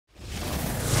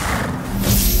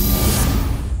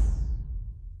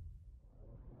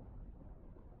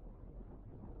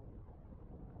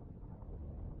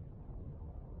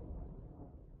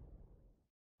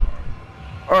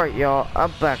Alright y'all,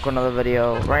 I'm back with another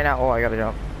video. Right now, I gotta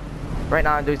jump. Right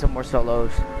now I'm doing some more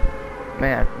solos.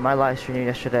 Man, my live stream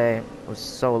yesterday was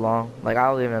so long. Like,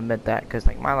 I'll even admit that, because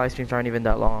like my live streams aren't even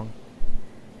that long.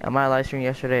 And my live stream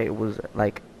yesterday was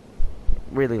like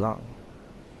really long.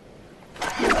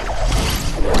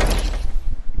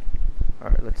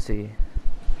 Alright, let's see.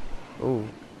 Ooh.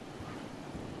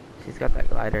 She's got that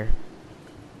glider.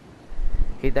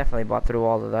 He definitely bought through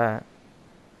all of that.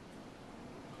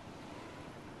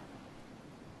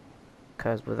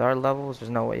 Because with our levels,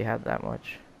 there's no way you have that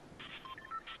much.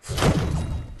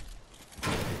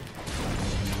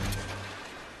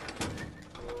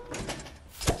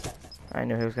 I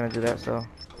knew he was gonna do that, so.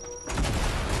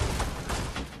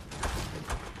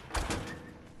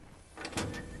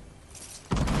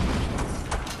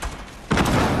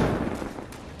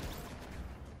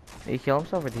 Did he kill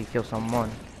himself or did he kill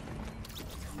someone?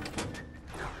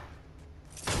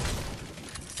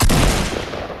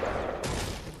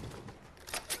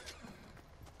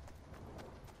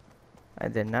 I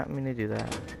did not mean to do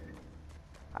that.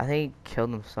 I think he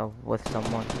killed himself with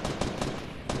someone.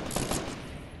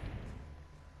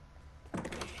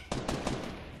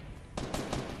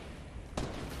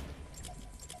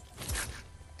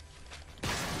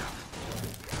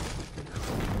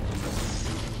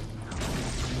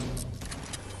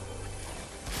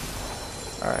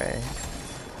 Alright.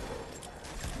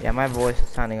 Yeah, my voice is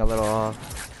sounding a little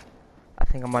off. I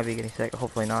think I might be getting sick.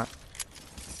 Hopefully not.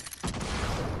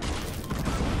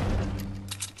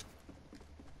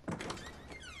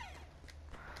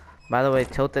 By the way,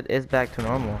 Tilted is back to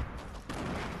normal.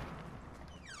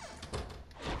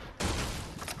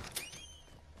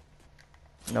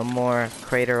 No more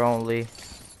crater only.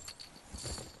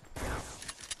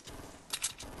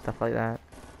 Stuff like that.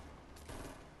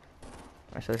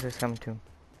 Alright, so this is coming to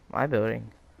my building.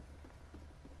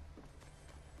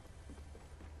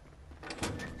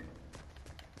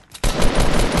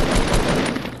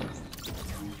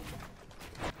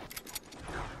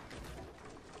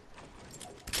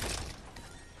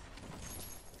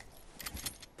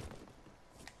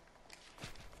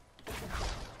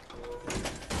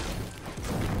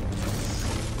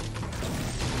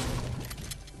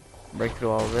 Break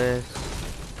through all this.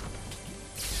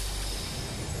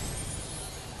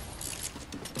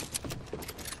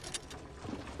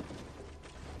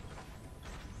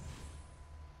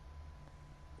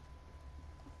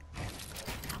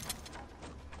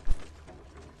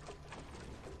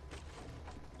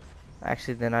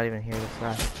 Actually, they're not even here this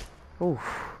guy. Oof.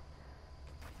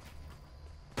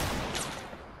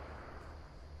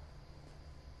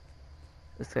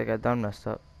 This guy got done messed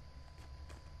up.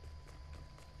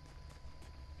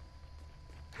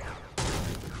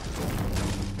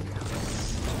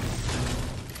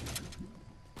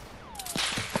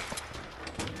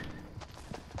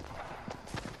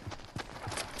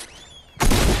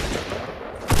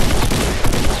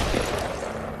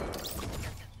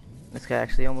 This guy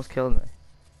actually almost killed me.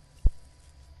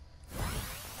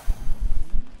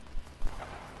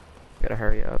 Gotta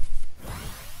hurry up.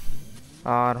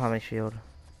 Oh, I don't have any shield.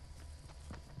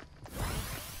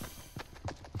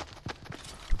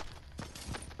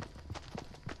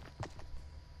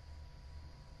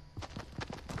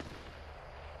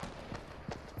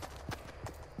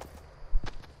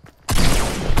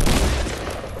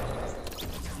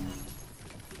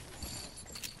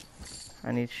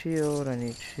 I need shield, I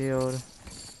need shield.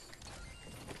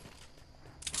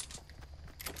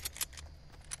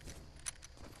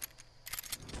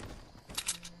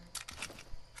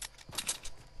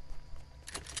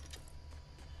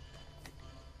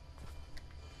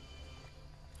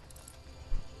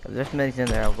 If there's minis in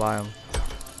there, I'll buy them.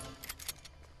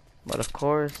 But of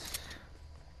course,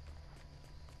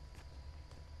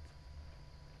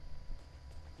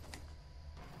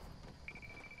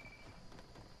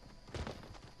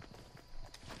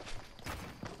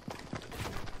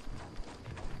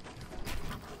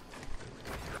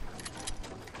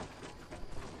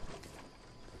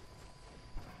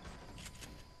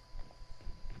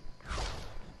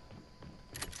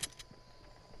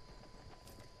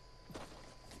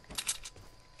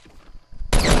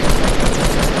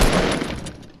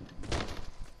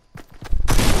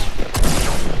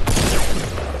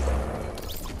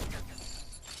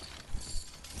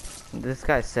 this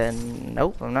guy said,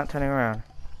 nope, I'm not turning around.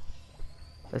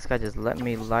 This guy just let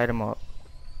me light him up.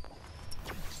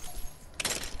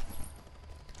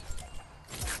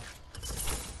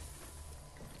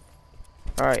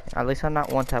 Alright, at least I'm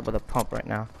not one tap with a pump right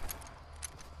now.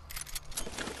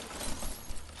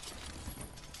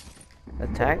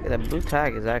 The blue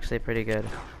tag is actually pretty good.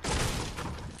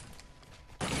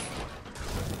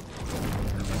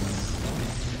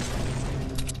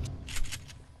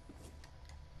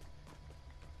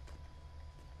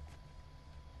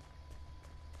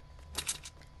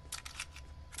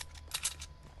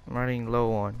 I'm running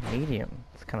low on medium.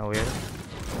 It's kind of weird.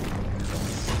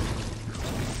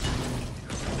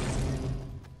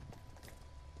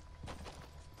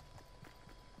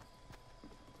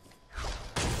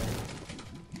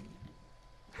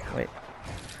 Wait.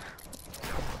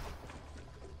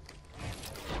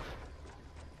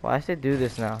 Why does it do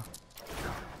this now?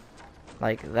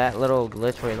 Like that little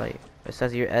glitch where like it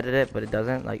says you edit it, but it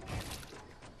doesn't. Like,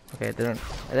 okay, it didn't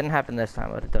happen this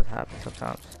time, but it does happen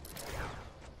sometimes.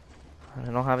 I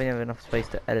don't have enough space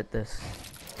to edit this.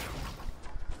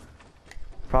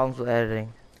 Problems with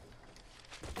editing.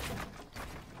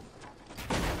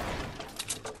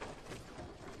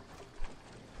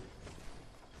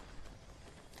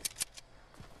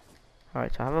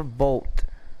 Alright, so I have a bolt.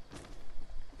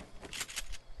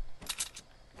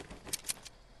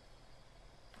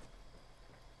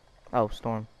 Oh,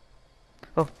 storm.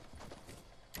 Oh.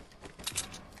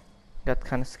 Got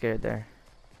kind of scared there.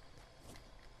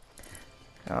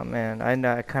 Oh man,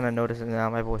 I kind of noticed it now.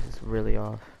 My voice is really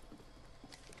off.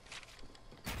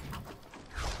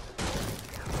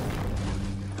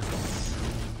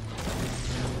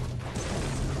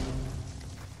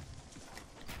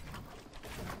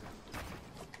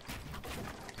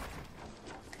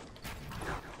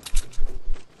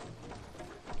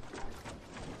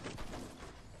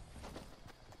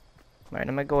 Alright,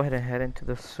 I'm gonna go ahead and head into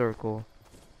the circle.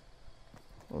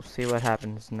 We'll see what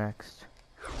happens next.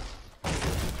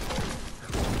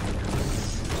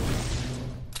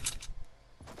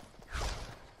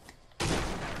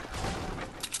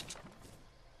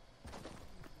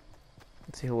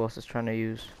 Let's see who else is trying to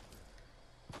use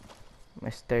my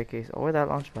staircase or that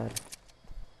launch pad.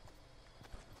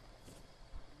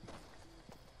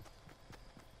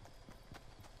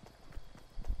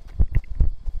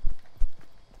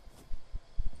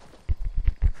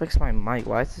 Fix my mic.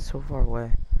 Why is it so far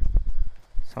away?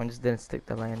 Someone just didn't stick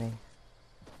the landing.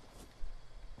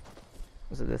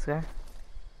 Was it this guy?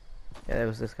 Yeah, it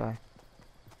was this guy.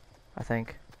 I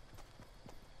think.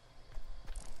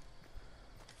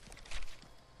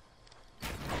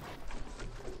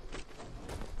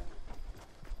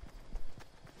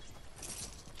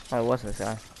 Oh, it was this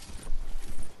guy.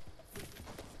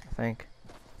 I think.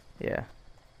 Yeah.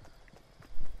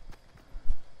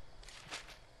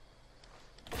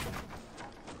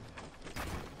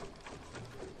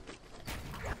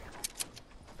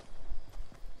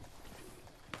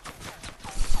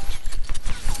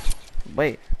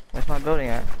 Wait, where's my building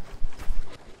at?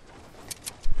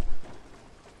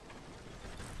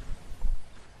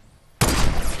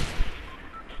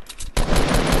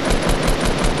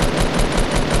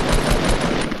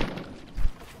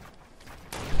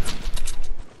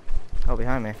 Oh,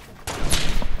 behind me.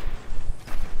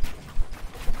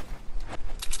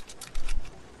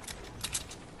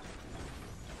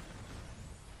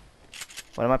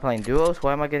 What am I playing? Duos?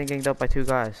 Why am I getting ganged up by two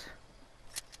guys?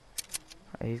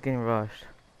 He's getting rushed.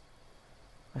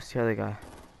 Where's the other guy?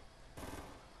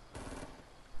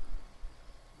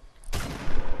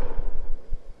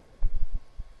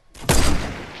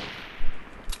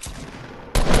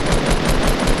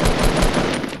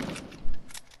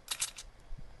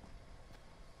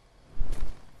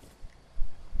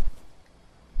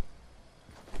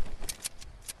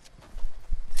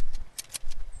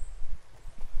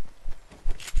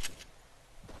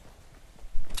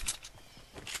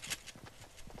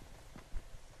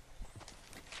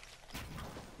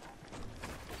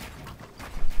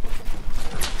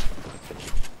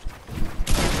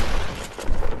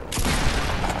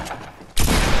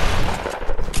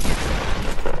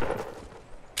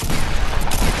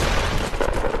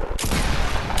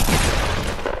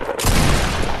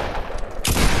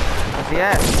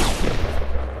 Yeah.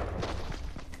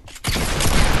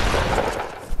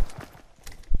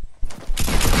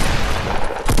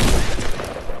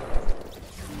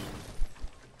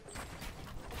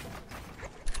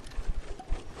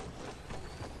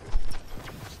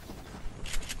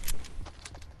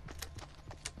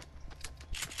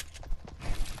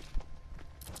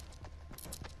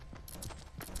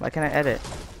 Why can't I edit?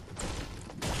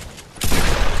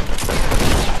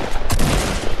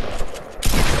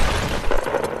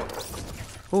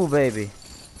 Ooh, baby.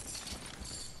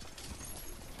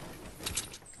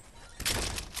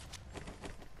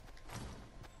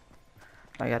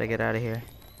 I gotta get out of here.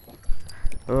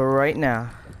 Right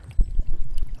now.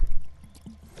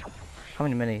 How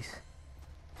many minis?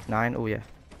 9? Oh, yeah.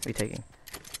 We taking.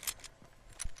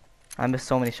 I missed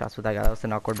so many shots with that guy. That was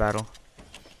an awkward battle.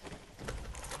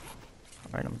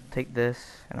 Alright, I'm gonna take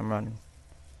this and I'm running.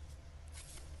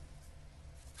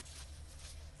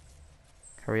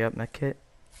 Hurry up, medkit.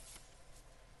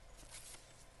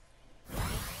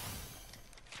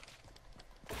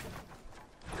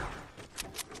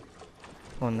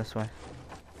 Going this way.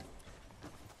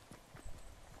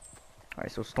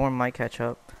 Alright, so Storm might catch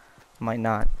up. Might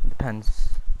not. Depends.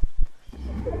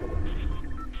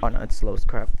 Oh no, it's slow as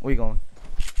crap. Where you going?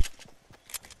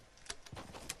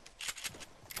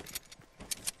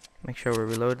 Make sure we're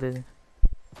reloaded.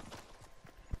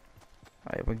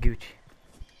 Alright, we're Gucci.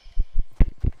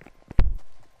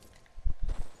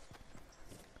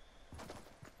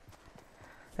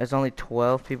 There's only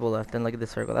 12 people left, and look at the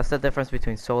circle. That's the difference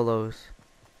between solos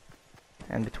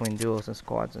and between duos and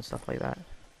squads and stuff like that.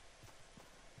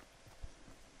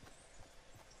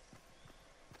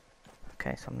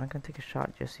 Okay, so I'm not gonna take a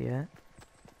shot just yet.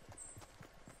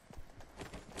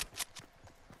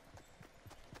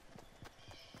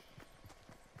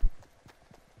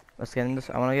 Let's get in this.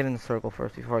 I want to get in the circle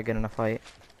first before I get in a fight.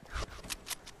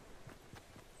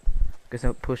 Because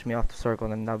it'll push me off the circle,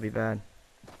 then that'll be bad.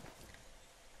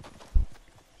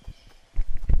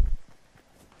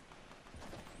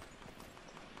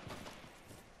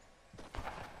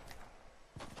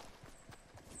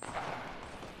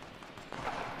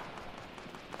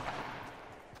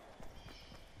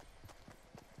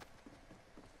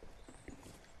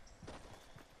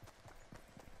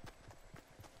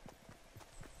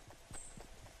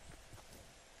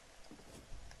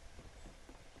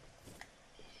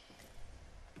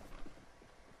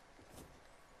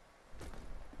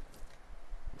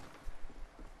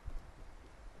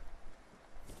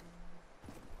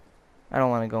 I don't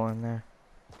want to go in there.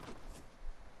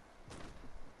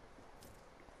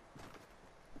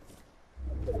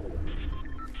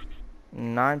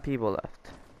 Nine people left.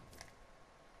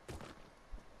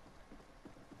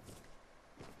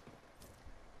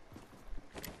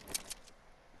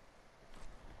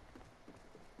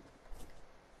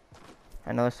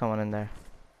 I know there's someone in there.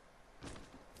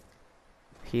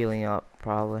 Healing up,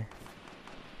 probably.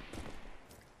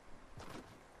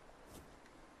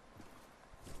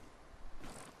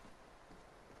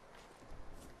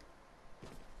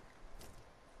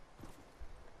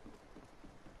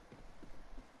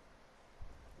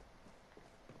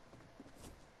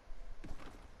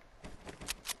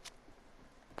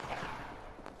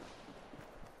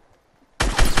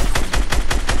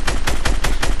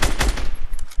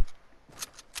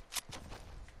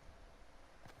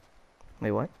 Wait,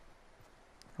 what?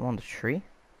 I'm on the tree?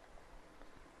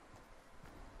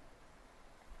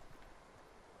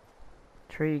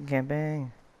 Tree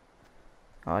camping.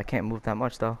 Oh, I can't move that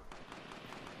much though.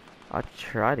 I'll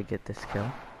try to get this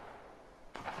kill.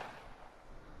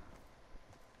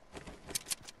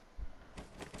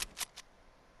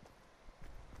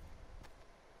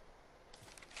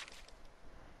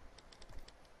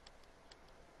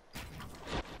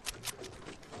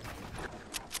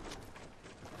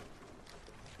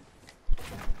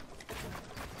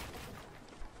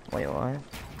 Wait, what?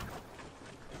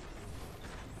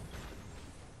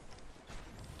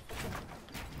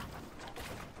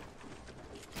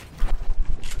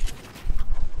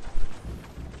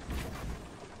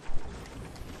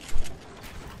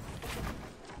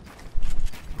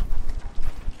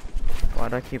 Why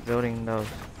do I keep building those?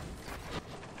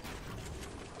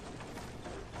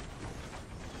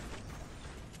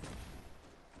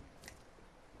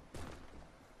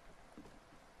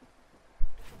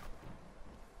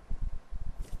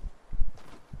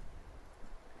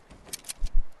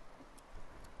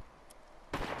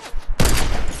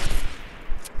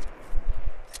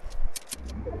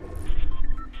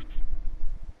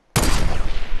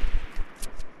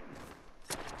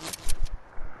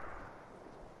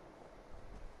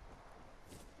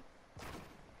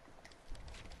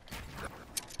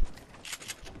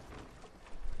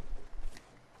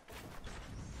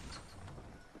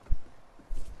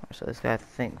 So this guy, I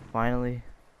think, finally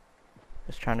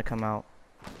is trying to come out.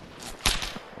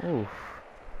 Oof.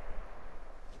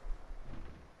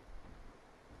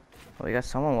 Oh, we got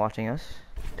someone watching us.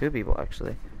 Two people,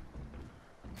 actually.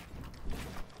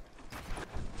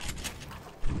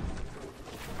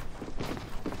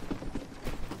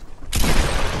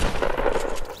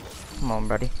 Come on,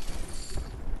 buddy.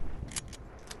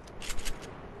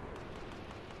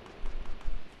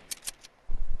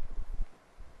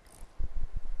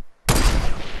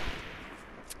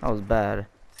 That was bad.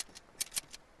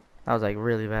 That was like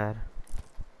really bad.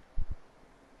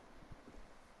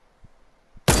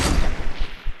 So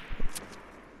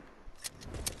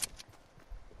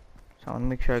I want to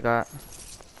make sure I got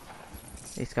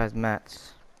these guys'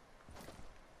 mats.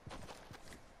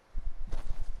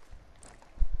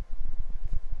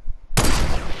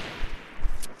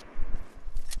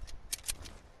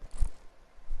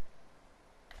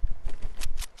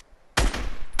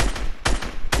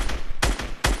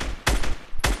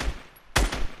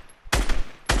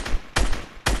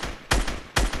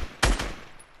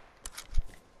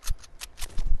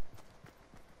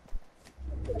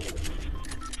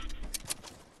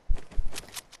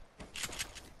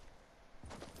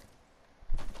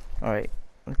 Alright,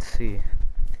 let's see.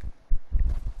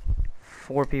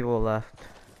 4 people left.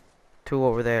 2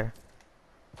 over there.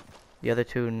 The other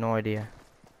 2, no idea.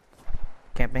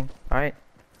 Camping. Alright.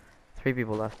 3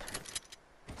 people left.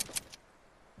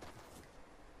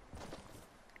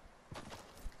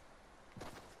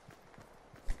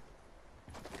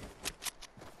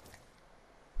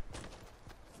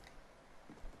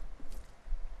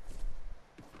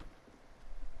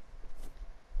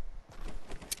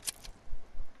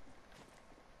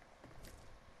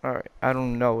 Alright, I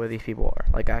don't know where these people are,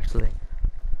 like actually.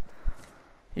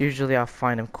 Usually I'll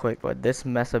find them quick, but this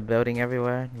mess of building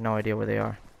everywhere, no idea where they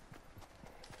are.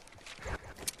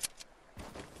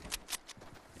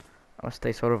 I'll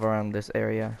stay sort of around this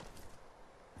area.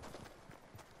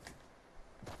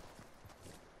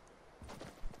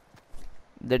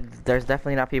 There's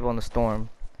definitely not people in the storm,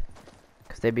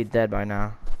 because they'd be dead by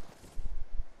now.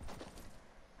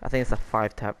 I think it's a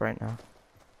 5 tap right now.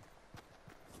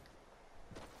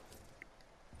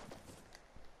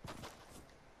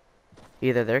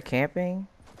 Either they're camping,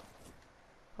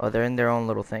 or they're in their own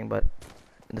little thing, but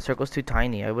the circle's too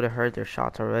tiny. I would have heard their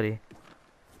shots already.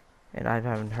 And I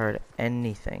haven't heard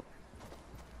anything.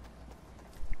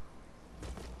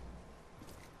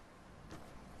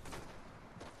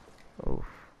 Oof.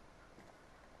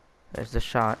 There's the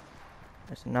shot.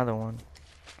 There's another one.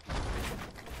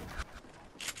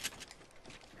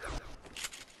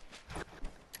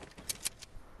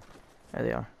 There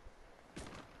they are.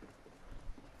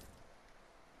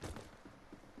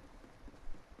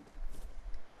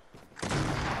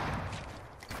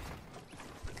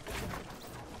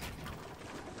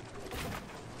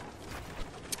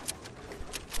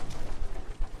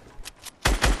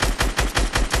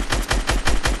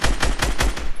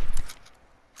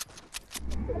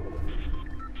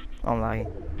 I'm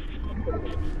lagging.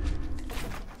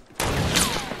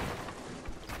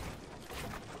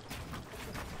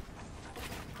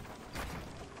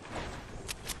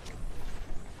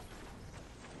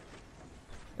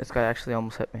 This guy actually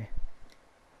almost hit me.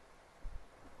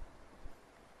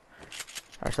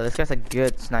 Alright, so this guy's a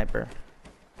good sniper.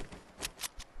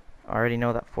 I already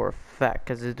know that for a fact,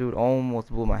 because this dude almost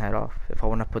blew my head off if I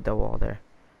wouldn't have put that wall there.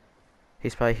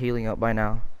 He's probably healing up by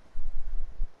now.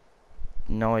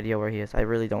 No idea where he is. I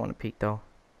really don't want to peek though.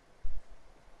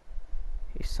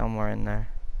 He's somewhere in there.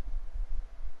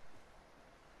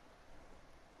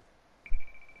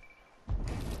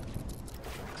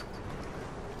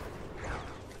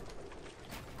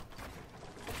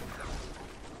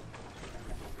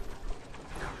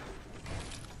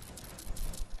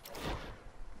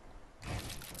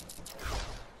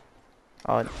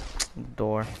 Oh,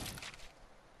 door.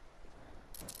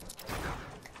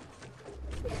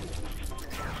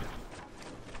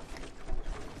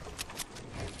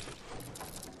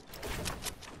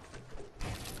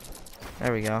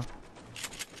 There we go.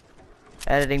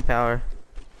 Editing power.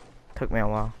 Took me a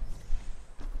while.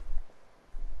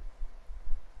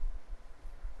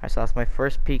 Alright, so that's my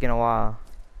first peek in a while.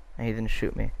 And he didn't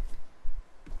shoot me.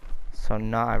 So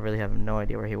now I really have no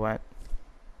idea where he went.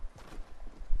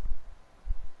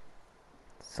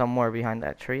 Somewhere behind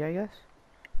that tree, I guess.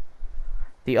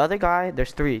 The other guy,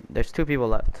 there's 2 people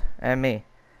left. And me.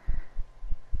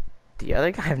 The other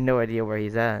guy, I have no idea where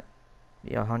he's at.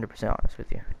 Be 100% honest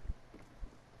with you.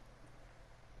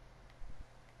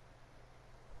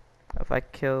 If I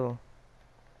kill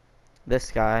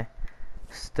this guy,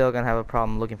 still gonna have a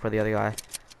problem looking for the other guy.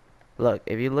 Look,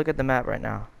 if you look at the map right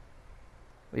now,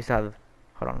 we used to have,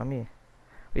 hold on, we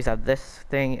used to have this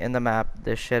thing in the map,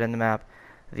 this shit in the map,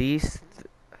 these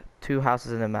 2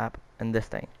 houses in the map, and this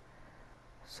thing.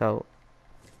 So,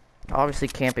 obviously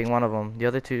camping one of them, the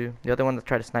other one that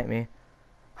tried to snipe me,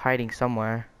 hiding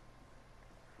somewhere.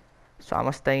 So I'm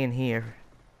gonna stay in here,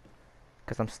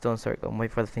 because I'm still in circle, and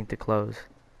wait for the thing to close.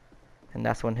 And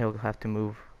that's when he'll have to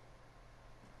move.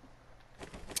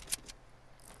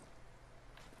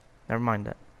 Never mind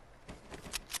that.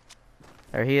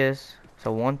 There he is.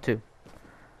 So 1, 2.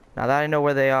 Now that I know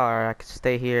where they are, I can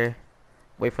stay here,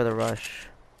 wait for the rush.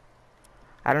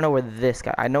 I don't know where this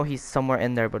guy, I know he's somewhere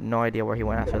in there, but no idea where he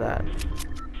went after that.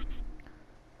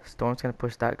 Storm's gonna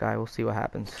push that guy, we'll see what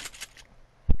happens.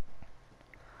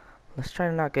 Let's try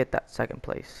to not get that second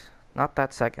place. Not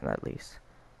that second at least.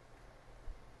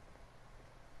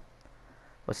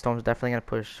 But Storm's definitely gonna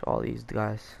push all these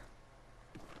guys.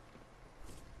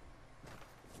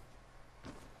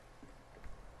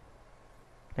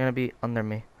 They're gonna be under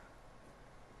me.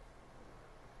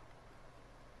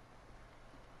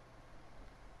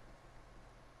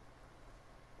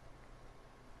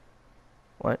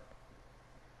 What?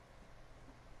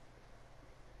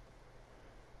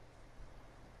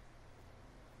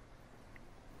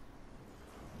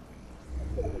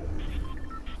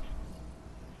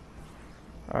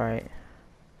 Alright.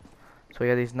 So we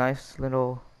got these nice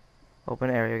little open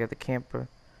area. We got the camper.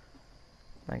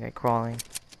 That guy crawling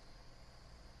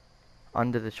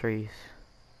under the trees.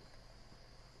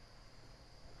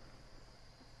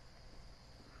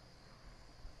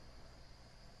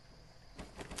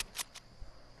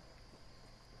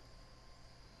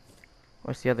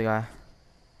 Where's the other guy?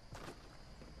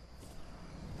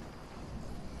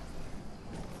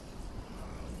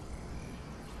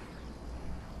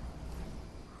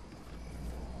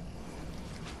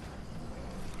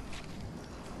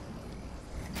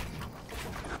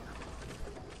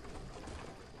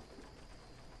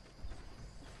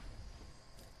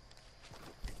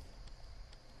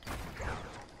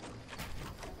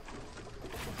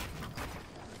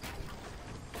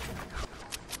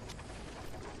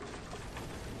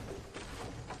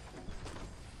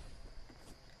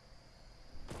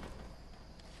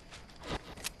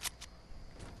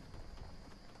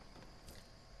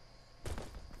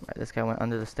 Right, this guy went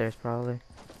under the stairs probably.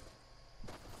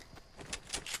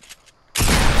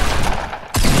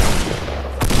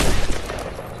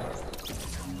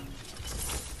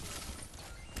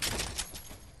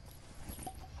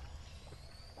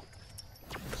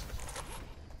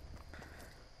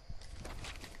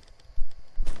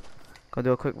 Go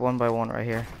do a quick 1x1 right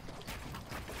here.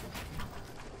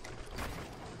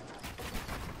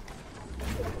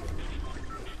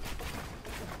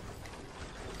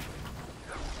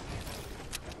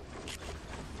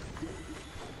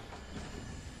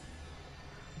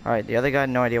 Alright, the other guy had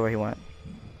no idea where he went.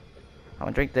 I'm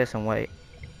gonna drink this and wait.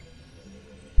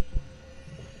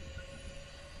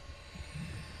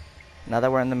 Now that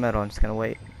we're in the middle, I'm just gonna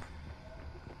wait.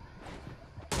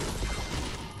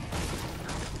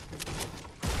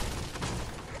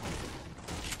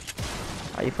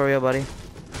 Are you for real, buddy?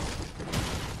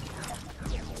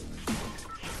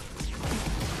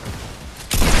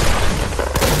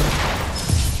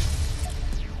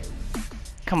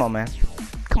 Come on, man.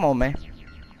 Come on, man.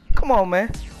 Come on,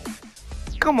 man.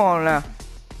 Come on now.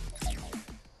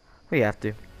 We have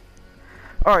to.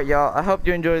 Alright, y'all. I hope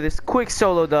you enjoyed this quick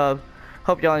solo dub.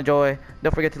 Hope y'all enjoy.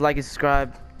 Don't forget to like and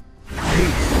subscribe.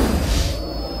 Peace.